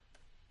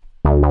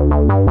Welcome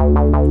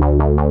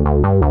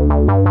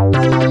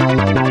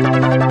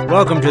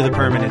to The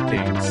Permanent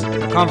Things,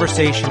 a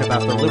conversation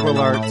about the liberal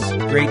arts,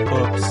 great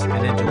books,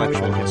 and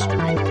intellectual history.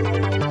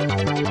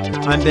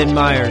 I'm Ben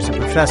Myers, a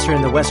professor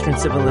in the Western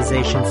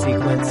Civilization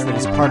sequence that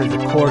is part of the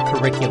core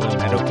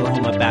curriculum at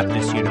Oklahoma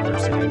Baptist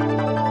University.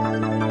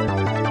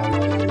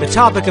 The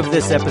topic of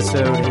this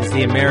episode is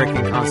the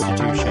American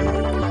Constitution.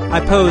 I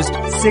posed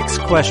 6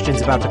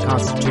 questions about the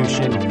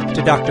Constitution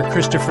to Dr.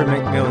 Christopher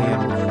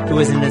McMillion, who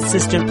is an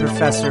assistant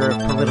professor of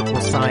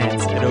political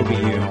science at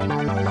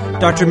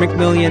OBU. Dr.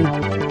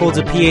 McMillion holds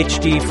a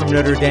PhD from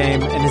Notre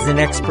Dame and is an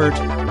expert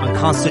on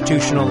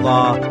constitutional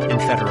law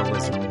and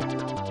federalism.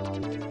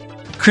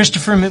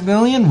 Christopher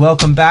McMillion,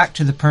 welcome back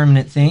to The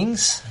Permanent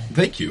Things.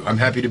 Thank you. I'm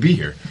happy to be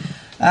here.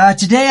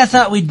 Today I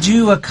thought we'd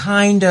do a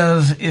kind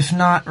of, if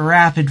not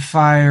rapid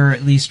fire,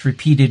 at least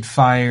repeated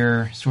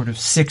fire, sort of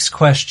 6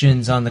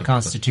 questions on the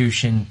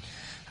Constitution.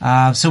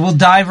 So we'll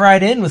dive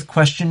right in with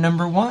question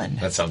number 1.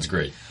 That sounds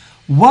great.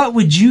 What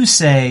would you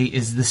say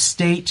is the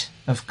state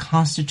of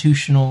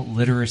constitutional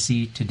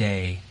literacy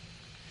today?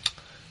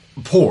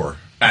 Poor,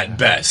 at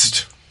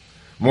best.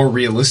 More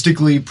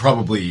realistically,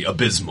 probably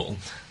abysmal.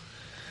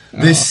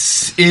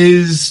 This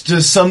is,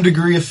 to some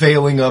degree, a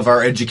failing of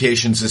our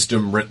education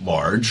system writ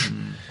large.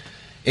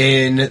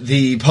 In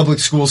the public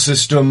school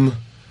system,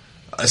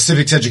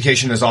 civics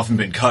education has often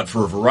been cut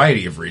for a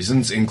variety of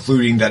reasons,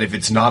 including that if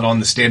it's not on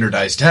the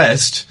standardized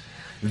test,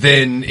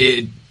 then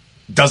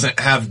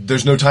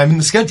there's no time in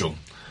the schedule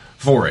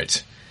for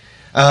it.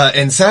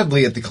 And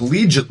sadly, at the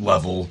collegiate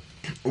level,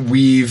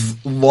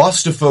 we've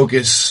lost a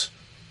focus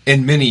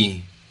in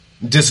many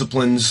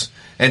disciplines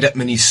and at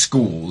many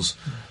schools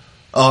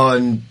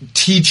on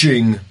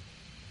teaching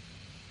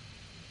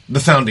the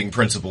founding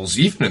principles,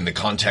 even in the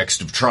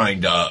context of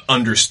trying to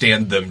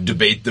understand them,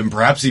 debate them,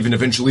 perhaps even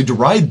eventually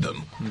deride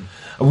them.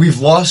 We've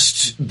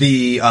lost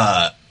the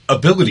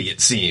ability,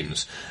 it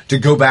seems, to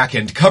go back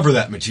and cover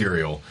that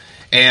material,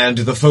 and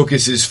the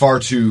focus is far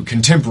too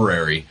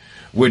contemporary,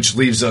 which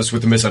leaves us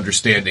with a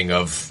misunderstanding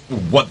of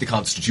what the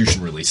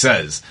Constitution really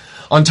says.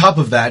 On top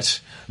of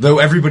that, though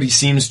everybody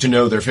seems to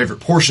know their favorite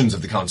portions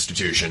of the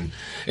Constitution,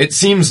 it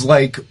seems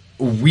like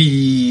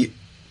we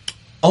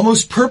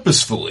almost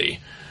purposefully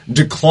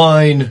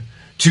decline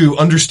to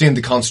understand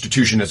the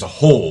Constitution as a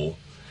whole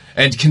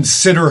and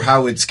consider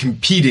how its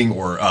competing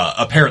or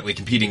apparently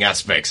competing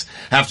aspects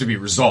have to be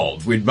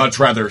resolved. We'd much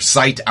rather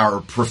cite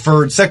our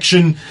preferred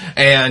section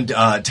and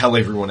tell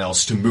everyone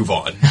else to move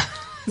on.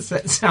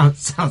 That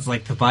sounds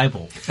like the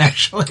Bible,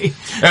 actually.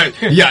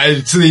 Yeah,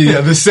 it's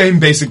the same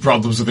basic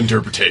problems of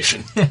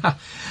interpretation. Yeah.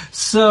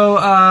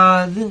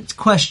 So,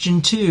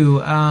 question 2,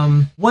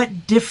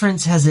 what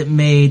difference has it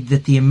made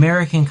that the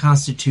American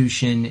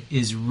Constitution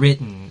is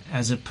written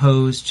as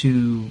opposed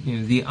to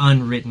the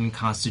unwritten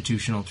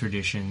constitutional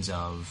traditions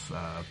of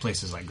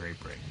places like Great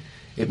Britain?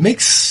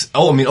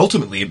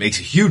 Ultimately it makes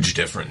a huge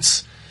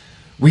difference.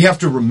 We have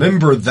to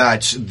remember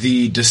that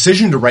the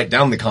decision to write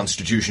down the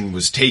Constitution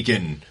was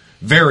taken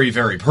very,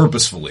 very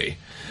purposefully,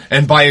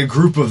 and by a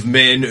group of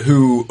men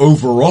who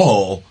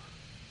overall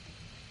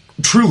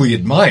truly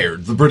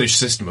admired the British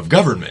system of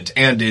government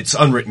and its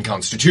unwritten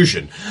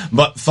constitution,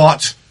 but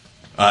thought,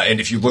 and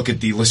if you look at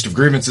the list of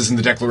grievances in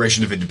the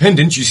Declaration of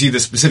Independence, you see the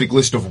specific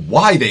list of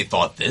why they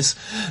thought this.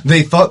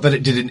 They thought that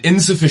it did an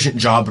insufficient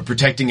job of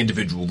protecting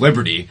individual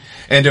liberty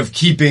and of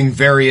keeping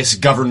various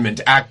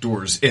government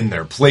actors in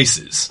their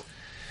places.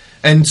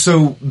 And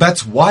so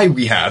that's why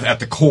we have,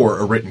 at the core,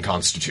 a written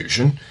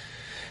constitution.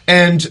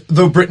 And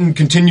though Britain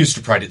continues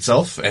to pride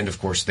itself, and of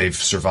course they've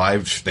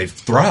thrived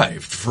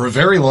for a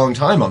very long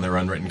time on their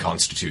unwritten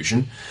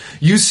constitution,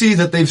 you see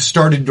that they've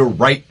started to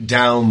write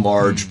down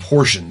large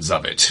portions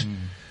of it.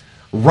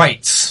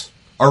 Rights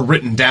are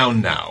written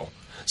down now.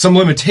 Some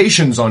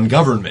limitations on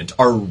government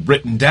are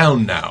written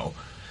down now.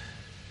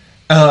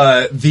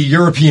 The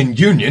European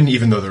Union,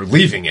 even though they're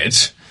leaving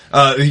it,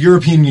 the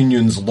European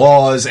Union's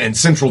laws and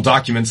central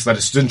documents that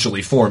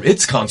essentially form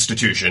its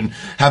constitution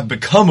have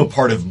become a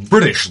part of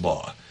British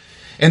law.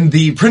 And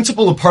the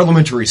principle of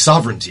parliamentary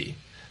sovereignty,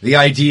 the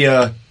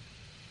idea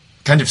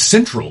kind of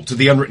central to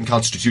the unwritten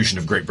constitution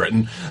of Great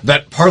Britain,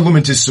 that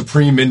Parliament is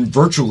supreme in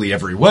virtually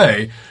every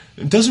way,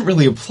 doesn't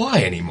really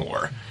apply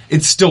anymore.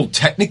 It's still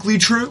technically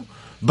true,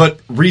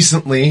 but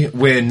recently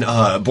when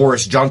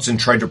Boris Johnson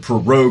tried to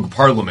prorogue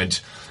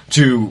Parliament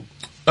to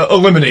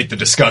eliminate the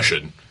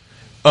discussion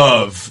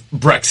of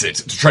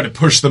Brexit, to try to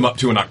push them up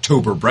to an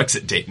October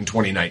Brexit date in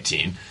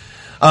 2019,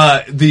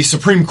 the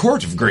Supreme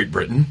Court of Great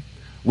Britain,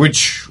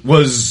 which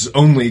was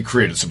only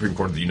created, Supreme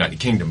Court of the United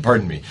Kingdom,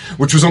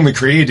 which was only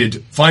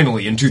created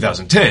finally in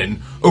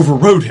 2010,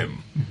 overrode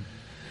him.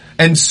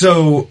 And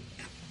so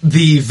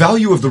the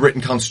value of the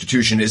written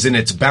constitution is in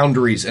its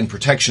boundaries and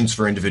protections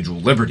for individual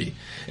liberty.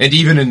 And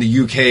even in the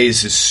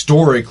UK's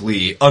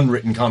historically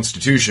unwritten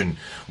constitution,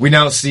 we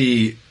now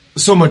see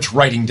so much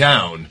writing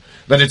down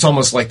That it's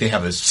almost like they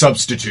have a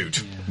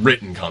substitute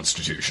written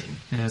constitution.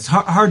 Yeah, it's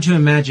hard to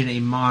imagine a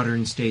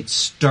modern state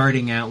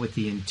starting out with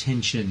the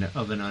intention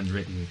of an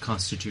unwritten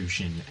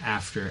constitution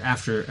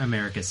after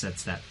America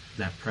sets that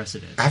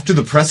precedent. After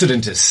the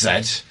precedent is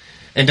set,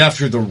 and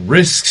after the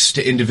risks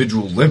to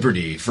individual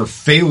liberty for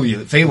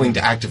failing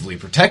to actively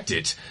protect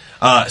it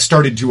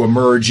started to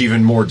emerge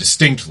even more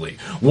distinctly.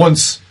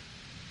 Once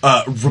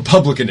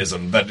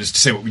republicanism, that is to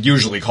say what we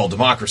usually call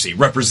democracy,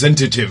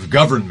 representative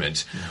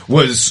government,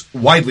 was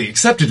widely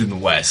accepted in the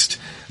West.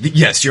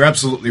 Yes, you're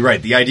absolutely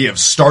right. The idea of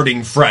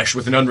starting fresh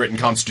with an unwritten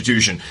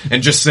constitution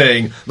and just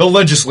saying the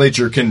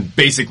legislature can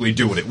basically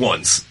do what it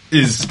wants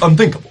is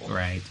unthinkable.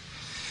 Right.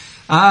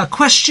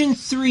 Question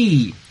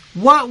 3.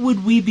 What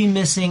would we be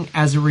missing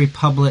as a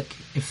republic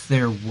if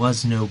there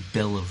was no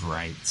Bill of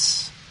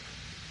Rights?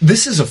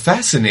 This is a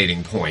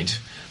fascinating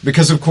point,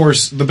 because, of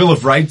course, the Bill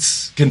of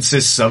Rights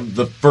consists of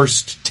the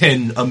first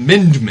 10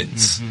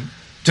 amendments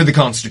to the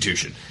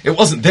Constitution. It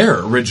wasn't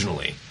there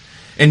originally.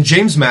 And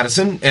James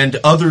Madison and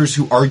others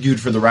who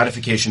argued for the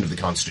ratification of the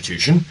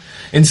Constitution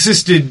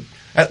insisted,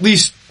 at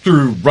least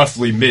through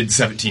roughly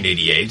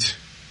mid-1788,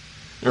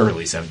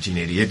 early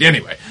 1788,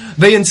 anyway,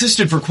 they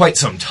insisted for quite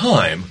some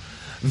time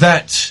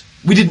that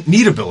we didn't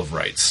need a Bill of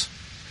Rights,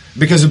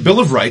 because a Bill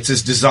of Rights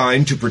is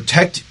designed to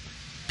protect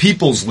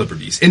people's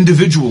liberties,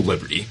 individual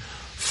liberty,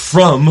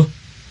 from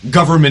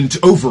government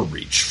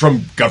overreach,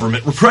 from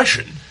government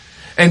repression.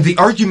 And the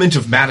argument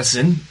of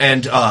Madison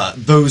and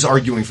those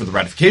arguing for the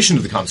ratification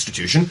of the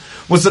Constitution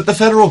was that the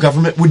federal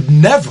government would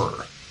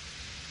never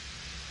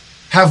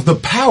have the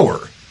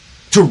power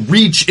to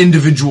reach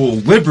individual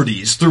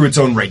liberties through its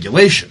own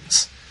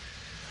regulations.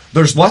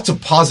 There's lots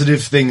of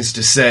positive things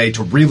to say,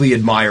 to really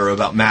admire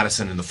about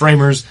Madison and the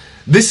framers.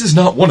 This is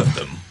not one of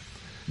them.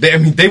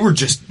 They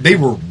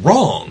were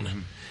wrong.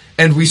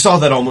 And we saw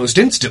that almost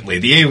instantly.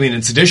 The Alien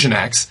and Sedition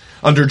Acts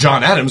under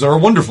John Adams are a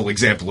wonderful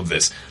example of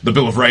this. The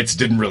Bill of Rights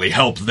didn't really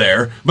help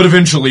there, but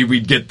eventually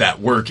we'd get that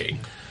working.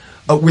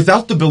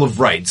 Without the Bill of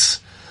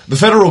Rights, the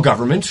federal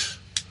government,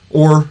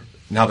 or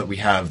now that we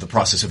have the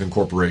process of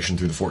incorporation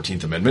through the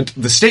 14th Amendment,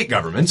 the state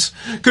governments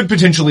could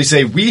potentially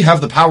say, we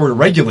have the power to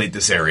regulate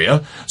this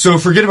area, so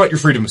forget about your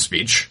freedom of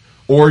speech,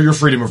 or your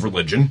freedom of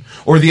religion,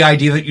 or the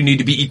idea that you need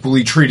to be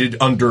equally treated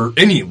under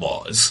any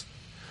laws.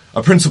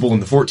 A principle in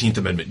the 14th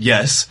Amendment,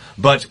 yes,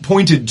 but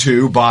pointed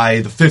to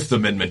by the 5th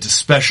Amendment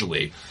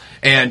especially,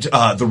 and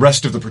the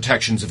rest of the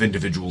protections of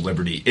individual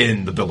liberty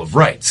in the Bill of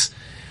Rights.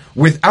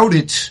 Without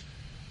it,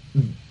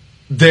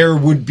 there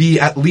would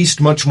be at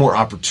least much more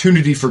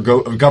opportunity for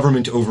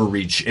government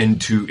overreach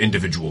into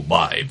individual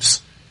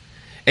lives.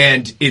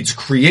 And its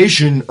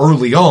creation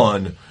early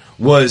on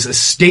was a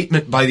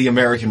statement by the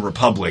American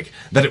Republic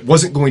that it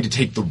wasn't going to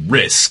take the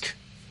risk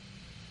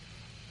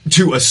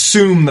to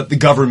assume that the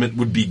government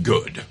would be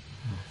good.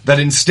 That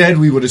instead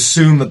we would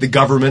assume that the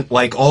government,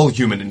 like all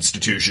human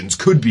institutions,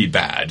 could be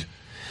bad,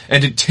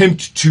 and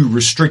attempt to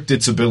restrict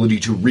its ability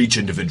to reach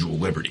individual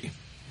liberty.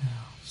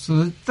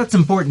 So that's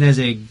important as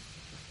a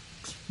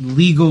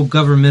legal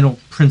governmental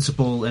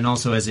principle and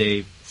also as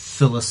a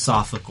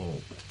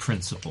philosophical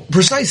principle.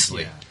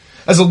 Precisely. Yeah.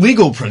 As a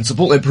legal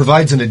principle, it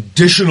provides an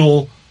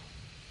additional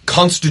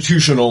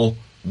constitutional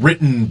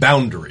written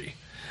boundary.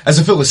 As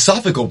a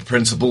philosophical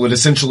principle, it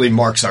essentially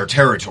marks our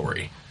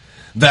territory.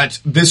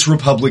 That this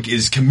republic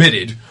is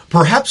committed,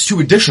 perhaps to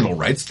additional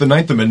rights. The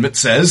 9th Amendment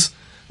says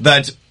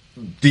that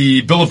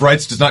the Bill of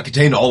Rights does not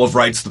contain all the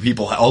rights the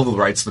people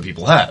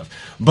have.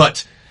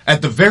 But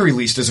at the very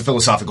least, as a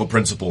philosophical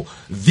principle,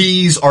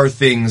 these are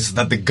things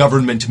that the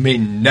government may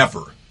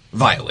never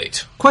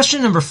violate.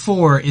 Question number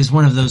 4 is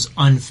one of those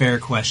unfair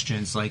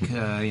questions, like,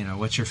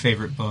 what's your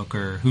favorite book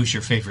or who's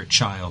your favorite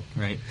child,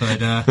 right?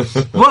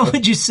 But what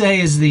would you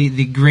say is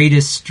the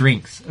greatest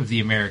strength of the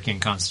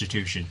American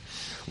Constitution?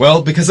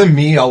 Well, because I'm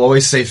me, I'll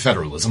always say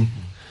federalism.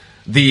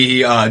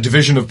 The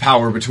division of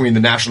power between the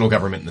national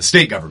government and the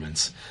state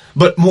governments.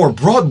 But more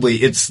broadly,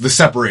 it's the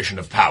separation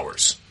of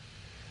powers.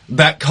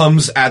 That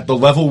comes at the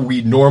level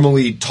we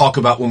normally talk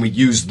about when we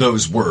use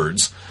those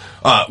words,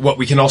 what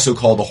we can also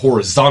call the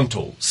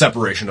horizontal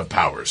separation of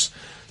powers.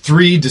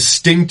 3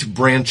 distinct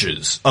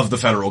branches of the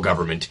federal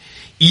government,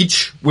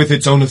 each with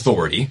its own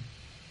authority,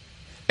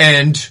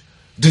 and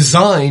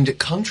designed,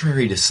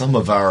 contrary to some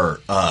of our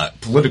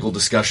political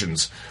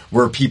discussions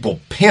where people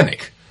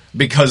panic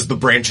because the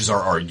branches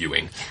are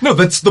arguing. No,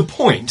 that's the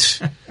point.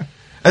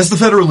 As the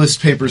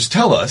Federalist Papers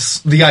tell us,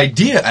 the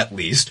idea, at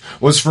least,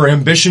 was for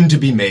ambition to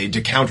be made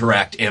to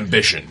counteract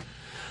ambition.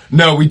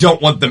 No, we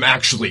don't want them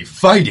actually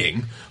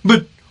fighting,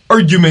 but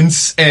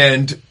arguments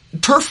and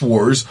turf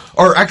wars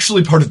are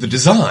actually part of the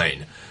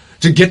design,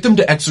 to get them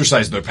to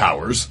exercise their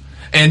powers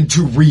and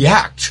to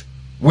react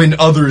when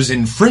others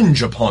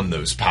infringe upon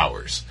those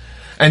powers.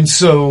 And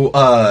so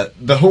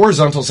the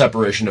horizontal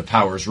separation of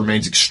powers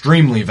remains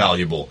extremely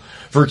valuable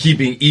for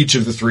keeping each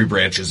of the 3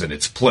 branches in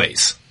its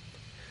place.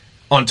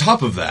 On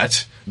top of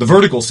that, the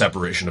vertical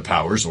separation of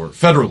powers, or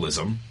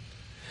federalism,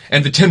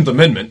 And the 10th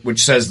Amendment,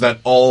 which says that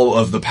all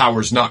of the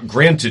powers not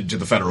granted to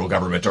the federal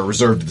government are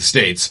reserved to the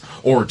states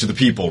or to the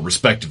people,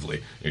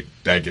 respectively.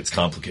 That gets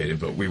complicated,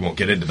 but we won't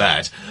get into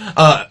that.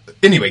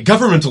 Anyway,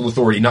 governmental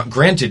authority not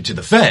granted to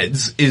the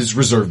feds is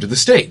reserved to the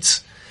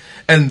states.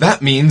 And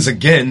that means,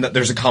 again, that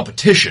there's a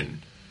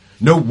competition.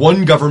 No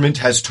one government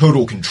has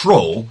total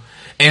control,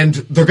 and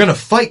they're going to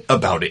fight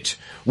about it,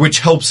 which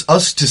helps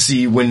us to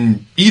see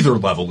when either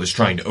level is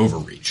trying to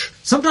overreach.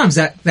 Sometimes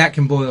that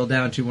can boil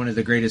down to one of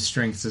the greatest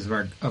strengths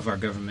of our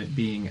government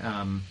being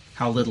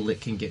how little it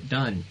can get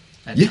done.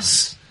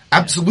 Yes,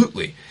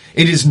 absolutely.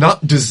 It is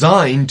not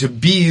designed to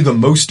be the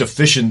most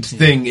efficient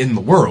thing in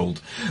the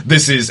world.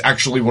 This is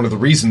actually one of the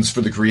reasons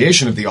for the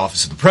creation of the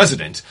office of the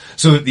president,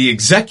 so that the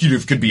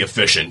executive could be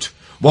efficient,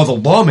 while the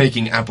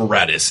lawmaking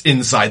apparatus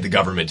inside the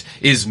government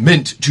is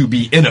meant to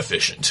be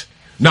inefficient.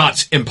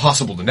 Not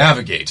impossible to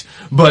navigate,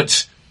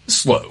 but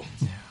slow.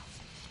 Yeah.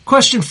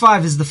 Question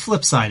 5 is the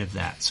flip side of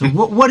that. So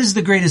what is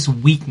the greatest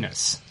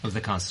weakness of the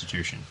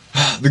Constitution?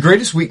 The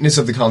greatest weakness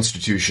of the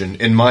Constitution,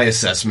 in my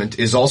assessment,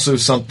 is also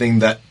something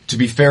that, to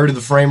be fair to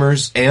the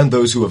framers and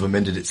those who have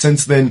amended it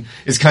since then,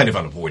 is kind of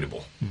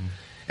unavoidable.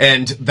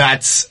 And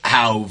that's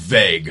how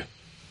vague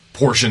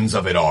portions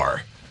of it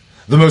are.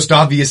 The most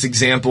obvious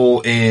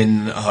example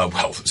in,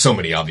 so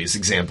many obvious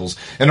examples,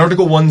 in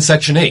Article 1,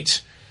 Section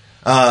 8,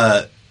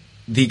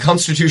 the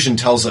Constitution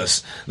tells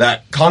us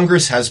that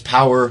Congress has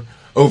power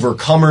over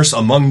commerce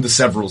among the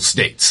several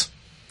states.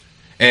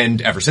 And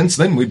ever since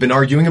then, we've been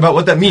arguing about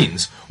what that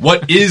means.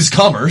 What is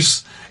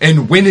commerce,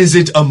 and when is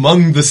it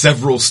among the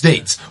several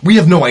states? We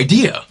have no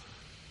idea.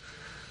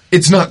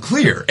 It's not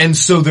clear, and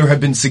so there have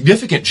been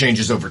significant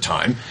changes over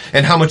time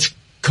in how much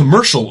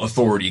commercial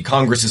authority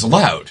Congress is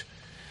allowed,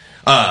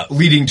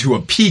 leading to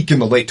a peak in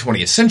the late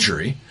 20th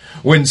century,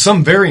 when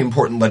some very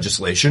important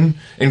legislation,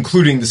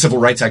 including the Civil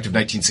Rights Act of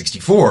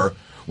 1964,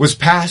 was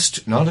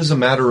passed not as a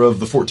matter of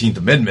the 14th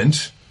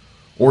Amendment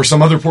or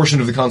some other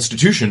portion of the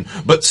Constitution,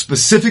 but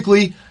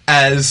specifically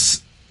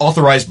as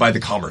authorized by the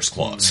Commerce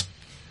Clause.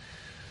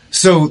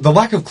 So the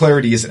lack of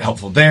clarity isn't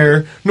helpful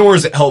there, nor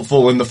is it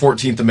helpful in the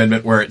 14th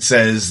Amendment where it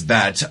says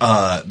that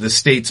the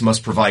states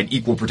must provide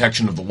equal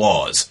protection of the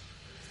laws.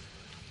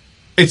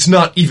 It's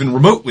not even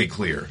remotely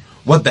clear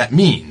what that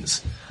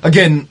means.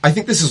 Again, I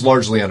think this is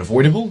largely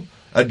unavoidable.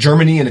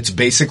 Germany in its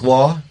basic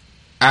law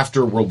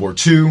after World War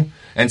II,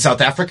 and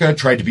South Africa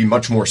tried to be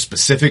much more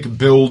specific,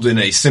 build in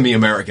a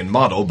semi-American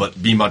model,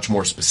 but be much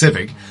more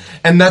specific,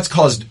 and that's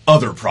caused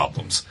other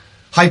problems.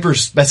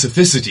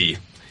 Hyperspecificity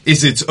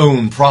is its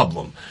own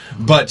problem,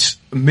 but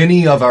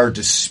many of our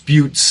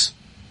disputes,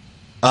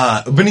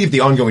 many of the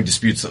ongoing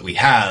disputes that we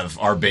have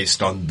are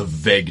based on the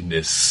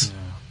vagueness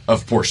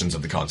of portions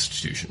of the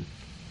Constitution.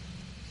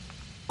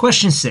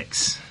 Question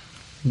 6.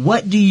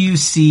 What do you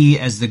see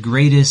as the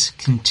greatest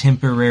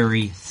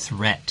contemporary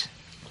threat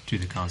to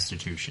the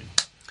Constitution?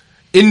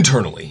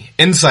 Internally,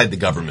 inside the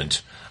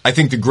government, I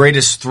think the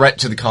greatest threat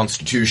to the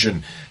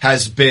Constitution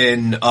has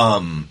been,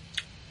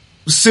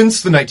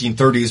 since the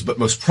 1930s, but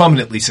most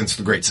prominently since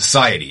the Great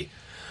Society,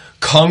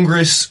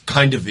 Congress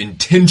kind of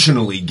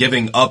intentionally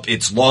giving up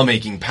its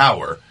lawmaking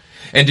power,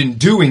 and in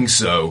doing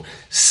so,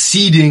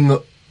 ceding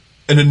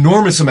an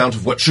enormous amount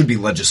of what should be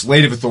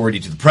legislative authority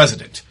to the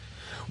president,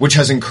 which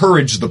has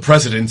encouraged the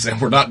presidents,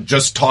 and we're not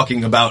just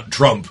talking about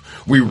Trump,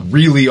 we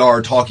really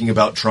are talking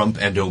about Trump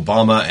and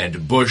Obama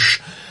and Bush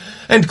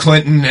and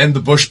Clinton and the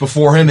Bush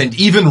before him and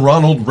even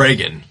Ronald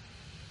Reagan,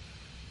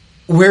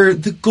 where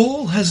the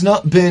goal has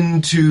not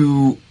been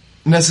to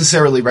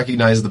necessarily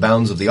recognize the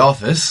bounds of the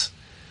office,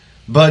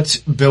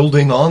 but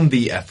building on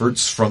the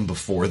efforts from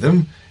before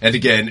them. And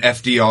again,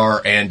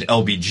 FDR and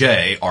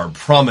LBJ are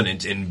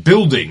prominent in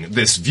building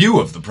this view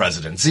of the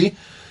presidency,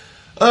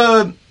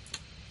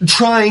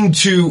 trying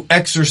to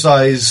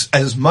exercise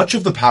as much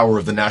of the power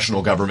of the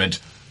national government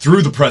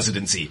through the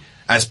presidency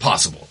as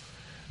possible.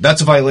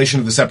 That's a violation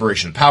of the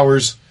separation of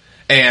powers,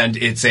 and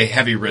it's a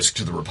heavy risk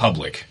to the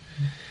republic.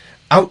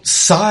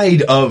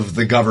 Outside of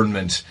the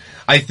government,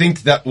 I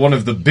think that one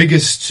of the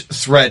biggest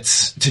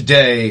threats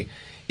today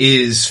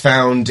is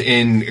found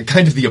in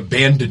kind of the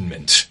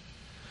abandonment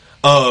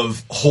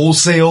of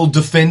wholesale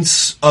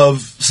defense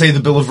of, say, the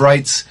Bill of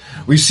Rights.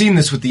 We've seen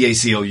this with the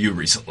ACLU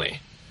recently.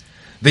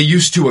 They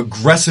used to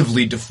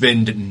aggressively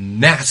defend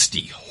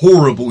nasty,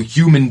 horrible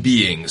human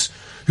beings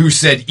who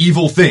said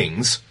evil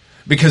things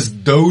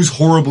because those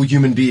horrible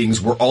human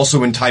beings were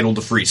also entitled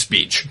to free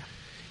speech,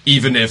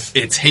 even if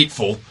it's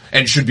hateful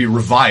and should be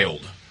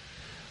reviled.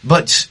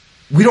 But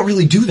we don't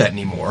really do that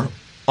anymore,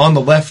 on the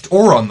left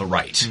or on the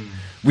right.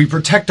 We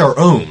protect our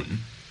own,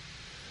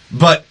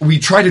 but we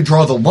try to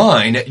draw the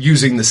line at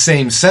using the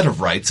same set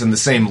of rights and the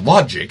same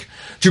logic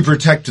to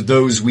protect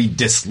those we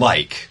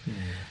dislike.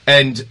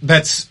 And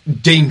that's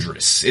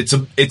dangerous. It's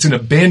an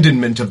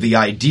abandonment of the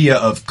idea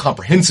of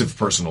comprehensive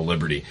personal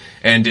liberty,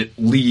 and it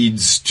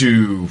leads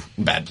to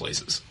bad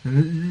places.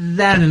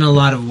 That, in a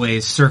lot of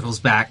ways, circles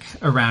back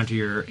around to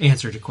your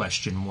answer to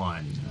question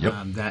 1. Yep.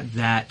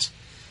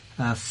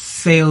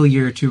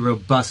 failure to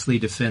robustly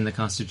defend the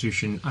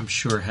Constitution, I'm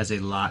sure, has a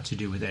lot to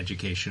do with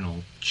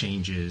educational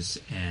changes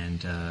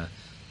and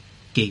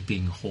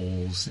gaping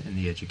holes in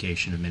the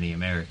education of many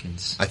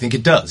Americans. I think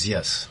it does,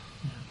 yes.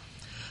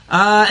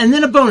 And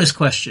then a bonus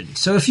question.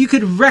 So if you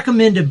could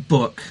recommend a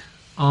book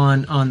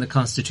on the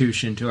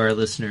Constitution to our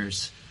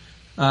listeners,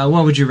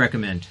 what would you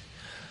recommend?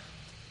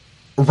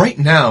 Right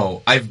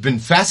now, I've been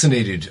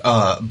fascinated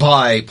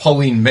by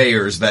Pauline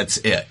Mayer's, that's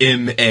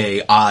M-A-I-E-R,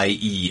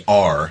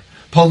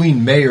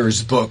 Pauline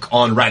Mayer's book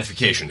on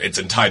ratification. It's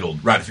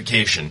entitled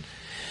Ratification.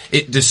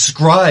 It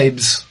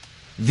describes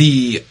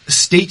the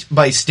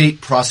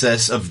state-by-state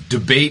process of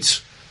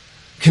debate,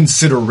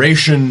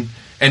 consideration,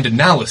 and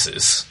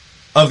analysis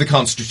of the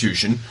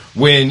Constitution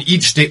when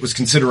each state was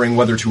considering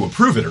whether to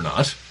approve it or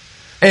not.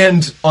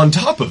 And on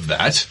top of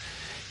that,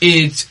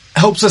 it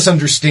helps us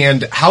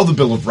understand how the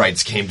Bill of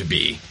Rights came to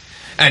be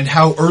and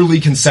how early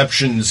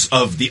conceptions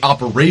of the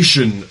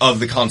operation of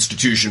the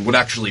Constitution would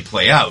actually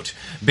play out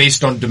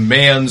based on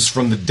demands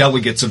from the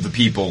delegates of the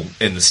people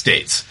in the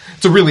states.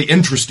 It's a really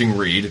interesting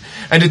read,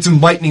 and it's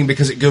enlightening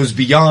because it goes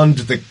beyond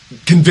the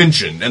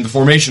convention and the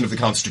formation of the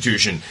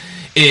Constitution.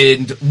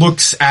 It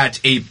looks at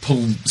a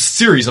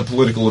series of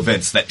political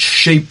events that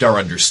shaped our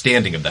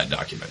understanding of that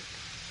document.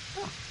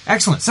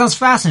 Excellent. Sounds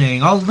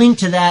fascinating. I'll link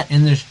to that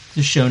in the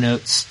show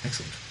notes.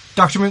 Excellent.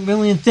 Dr.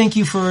 McMillion, thank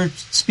you for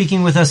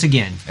speaking with us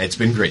again. It's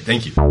been great.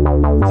 Thank you.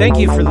 Thank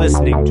you for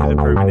listening to The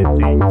Permanent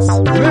Things.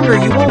 Remember,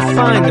 you won't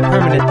find The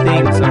Permanent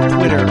Things on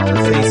Twitter or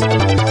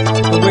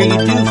Facebook, but where you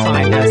do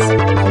find